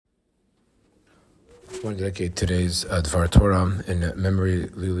I want to dedicate today's Dvar Torah in memory,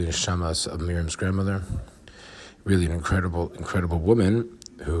 Lili Shamas, of Miriam's grandmother. Really an incredible woman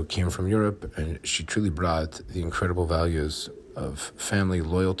who came from Europe, and she truly brought the incredible values of family,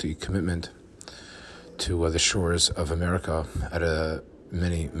 loyalty, commitment to the shores of America at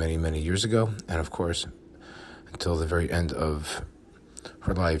many years ago. And of course, until the very end of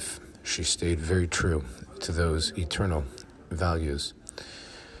her life, she stayed very true to those eternal values.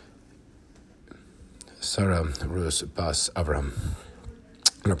 Sarah Rus Bas Avraham.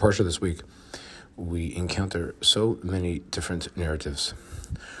 In our parsha this week, we encounter so many different narratives.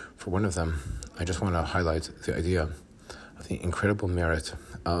 For one of them, I just want to highlight the idea of the incredible merit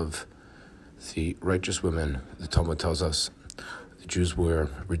of the righteous women. The Talmud tells us the Jews were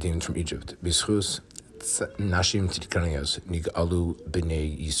redeemed from Egypt. B'schus nashim tzidkaniyos nig'alu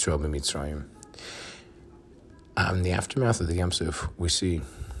b'nei Yisrael b'Mitzrayim. In the aftermath of the Yam Suf, we see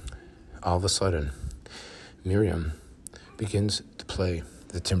all of a sudden Miriam begins to play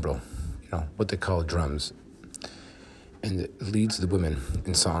the timbrel, what they call drums, and it leads the women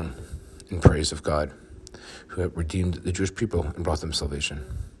in song, in praise of God, who had redeemed the Jewish people and brought them salvation.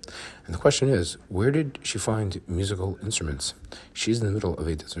 And the question is, where did she find musical instruments? She's in the middle of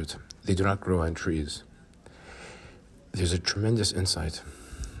a desert. They do not grow on trees. There's a tremendous insight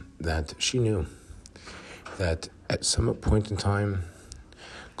that she knew that at some point in time,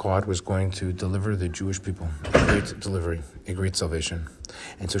 God was going to deliver the Jewish people a great delivery, a great salvation.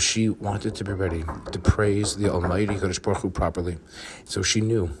 And so she wanted to be ready to praise the Almighty Kadosh Baruch Hu properly. So she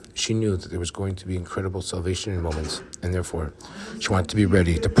knew that there was going to be incredible salvation in moments, and therefore she wanted to be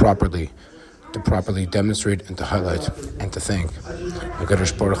ready to properly demonstrate and to highlight and to thank the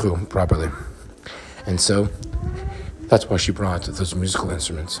Kadosh Baruch Hu properly. And so that's why she brought those musical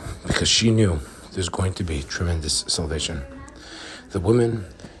instruments, because she knew there's going to be tremendous salvation. The women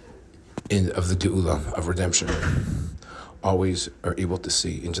of the Geula, of redemption, always are able to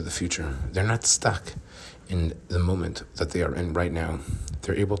see into the future. They're not stuck in the moment that they are in right now.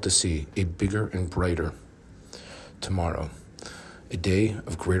 They're able to see a bigger and brighter tomorrow, a day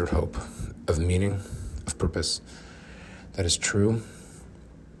of greater hope, of meaning, of purpose. That is true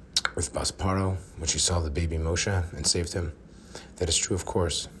with Bas Paro, when she saw the baby Moshe and saved him. That is true, of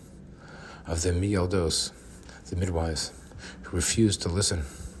course, of the Miyaldos, the midwives, who refused to listen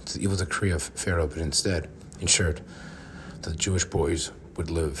to the evil decree of Pharaoh, but instead ensured that the Jewish boys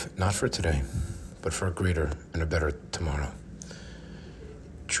would live not for today, but for a greater and a better tomorrow.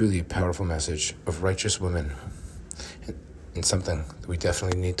 Truly a powerful message of righteous women, and something that we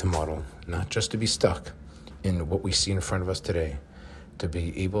definitely need to model, not just to be stuck in what we see in front of us today, to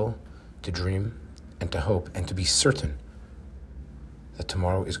be able to dream and to hope and to be certain that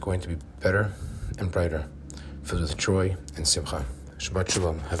tomorrow is going to be better and brighter, filled with joy and simcha. Shabbat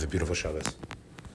Shalom. Have a beautiful Shabbos.